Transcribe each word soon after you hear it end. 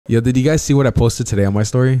Yo, did you guys see what I posted today on my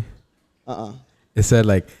story? It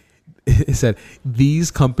said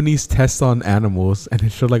these companies test on animals, and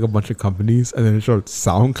it showed like a bunch of companies, and then it showed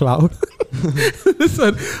SoundCloud. It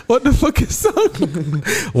said, what the fuck is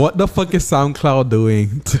SoundCloud? What the fuck is SoundCloud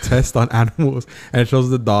doing to test on animals? And it shows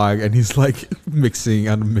the dog, and he's like mixing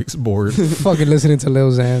on a mixed board. Fucking listening to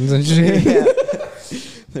Lil Xans and shit. Yeah.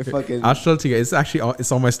 They're fucking. I'll show it to you guys.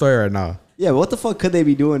 It's on my story right now. Yeah, but what the fuck could they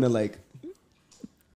be doing to like